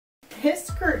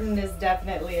This curtain is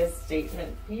definitely a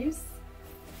statement piece.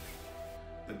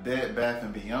 The Bed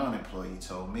Bath & Beyond employee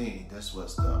told me this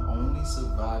was the only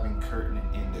surviving curtain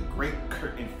in the Great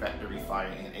Curtain Factory fire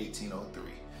in 1803.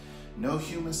 No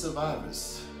human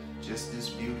survivors, just this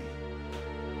beauty.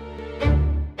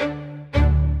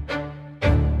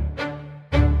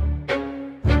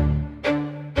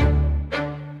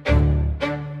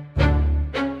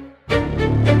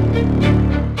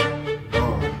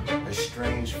 A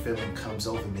strange feeling comes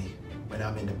over me when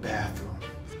I'm in the bathroom.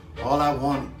 All I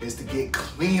want is to get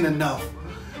clean enough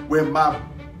where my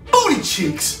booty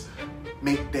cheeks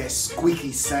make that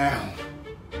squeaky sound.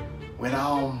 When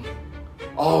I'm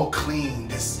all clean,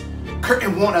 this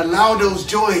curtain won't allow those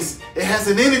joys. It has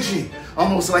an energy,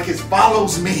 almost like it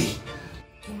follows me.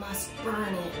 You must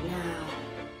burn it now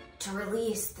to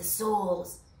release the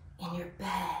souls in your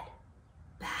bed,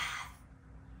 bath,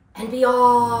 and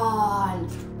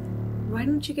beyond. Why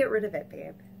don't you get rid of it,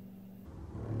 babe?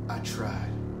 I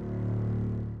tried.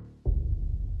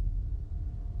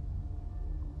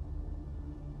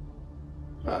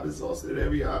 I've exhausted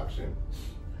every option.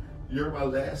 You're my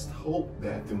last hope,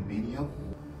 bathroom medium.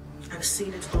 I've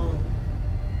seen it all.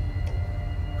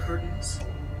 Curtains,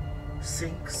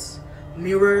 sinks,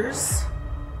 mirrors,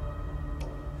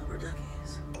 rubber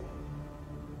duckies.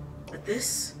 But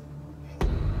this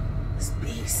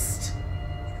beast,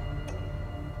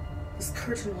 this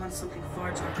curtain wants something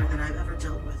far darker than I've ever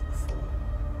dealt with before.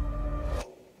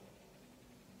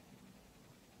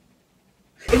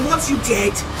 It wants you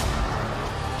dead!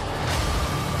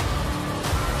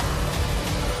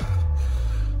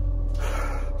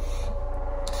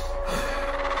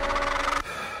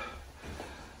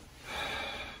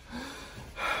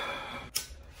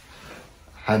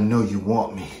 I know you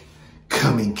want me.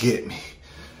 Come and get me.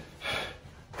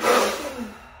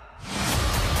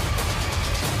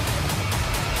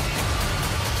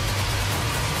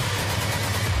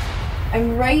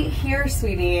 I'm right here,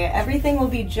 sweetie. Everything will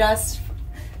be just...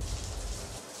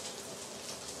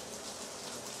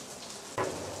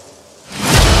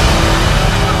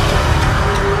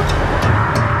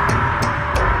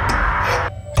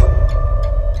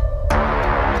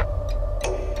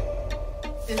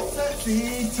 It's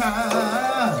sexy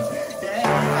time.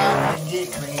 Yeah, I can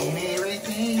get clean.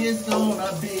 Everything is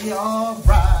gonna be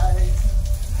alright.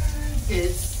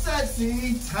 It's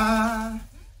sexy time.